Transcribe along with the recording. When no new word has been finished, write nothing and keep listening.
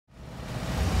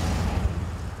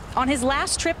On his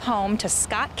last trip home to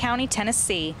Scott County,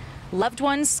 Tennessee, loved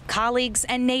ones, colleagues,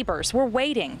 and neighbors were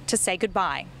waiting to say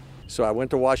goodbye. So I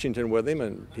went to Washington with him,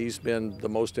 and he's been the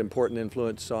most important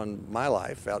influence on my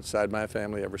life outside my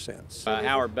family ever since.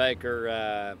 Howard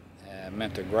Baker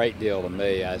meant a great deal to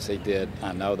me, as he did,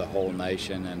 I know, the whole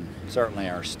nation and certainly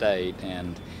our state.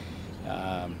 And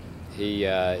he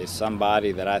is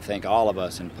somebody that I think all of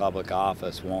us in public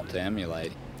office want to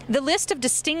emulate. The list of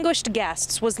distinguished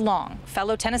guests was long.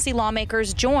 Fellow Tennessee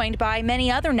lawmakers joined by many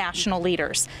other national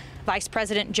leaders. Vice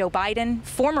President Joe Biden,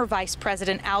 former Vice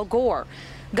President Al Gore,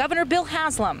 Governor Bill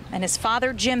Haslam and his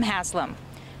father Jim Haslam,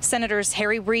 Senators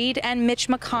Reid and Mitch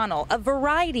McConnell, a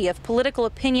variety of political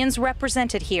opinions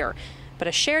represented here, but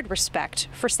a shared respect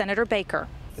for Senator Baker.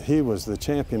 He was the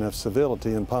champion of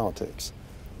civility in politics,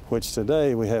 which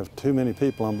today we have too many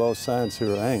people on both sides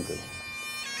who are angry.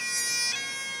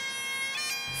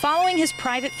 Following his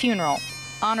private funeral,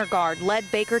 Honor Guard led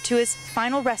Baker to his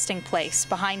final resting place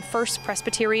behind First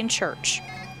Presbyterian Church,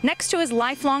 next to his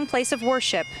lifelong place of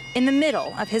worship in the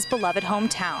middle of his beloved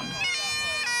hometown.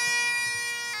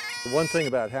 One thing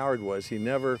about Howard was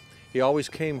he always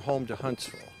came home to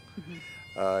Huntsville.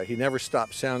 He never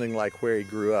stopped sounding like where he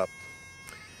grew up.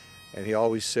 And he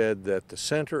always said that the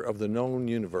center of the known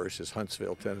universe is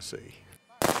Huntsville, Tennessee.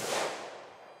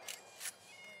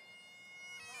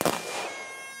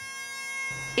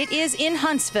 It is in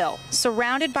Huntsville,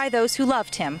 surrounded by those who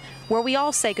loved him, where we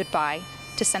all say goodbye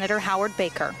to Senator Howard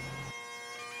Baker.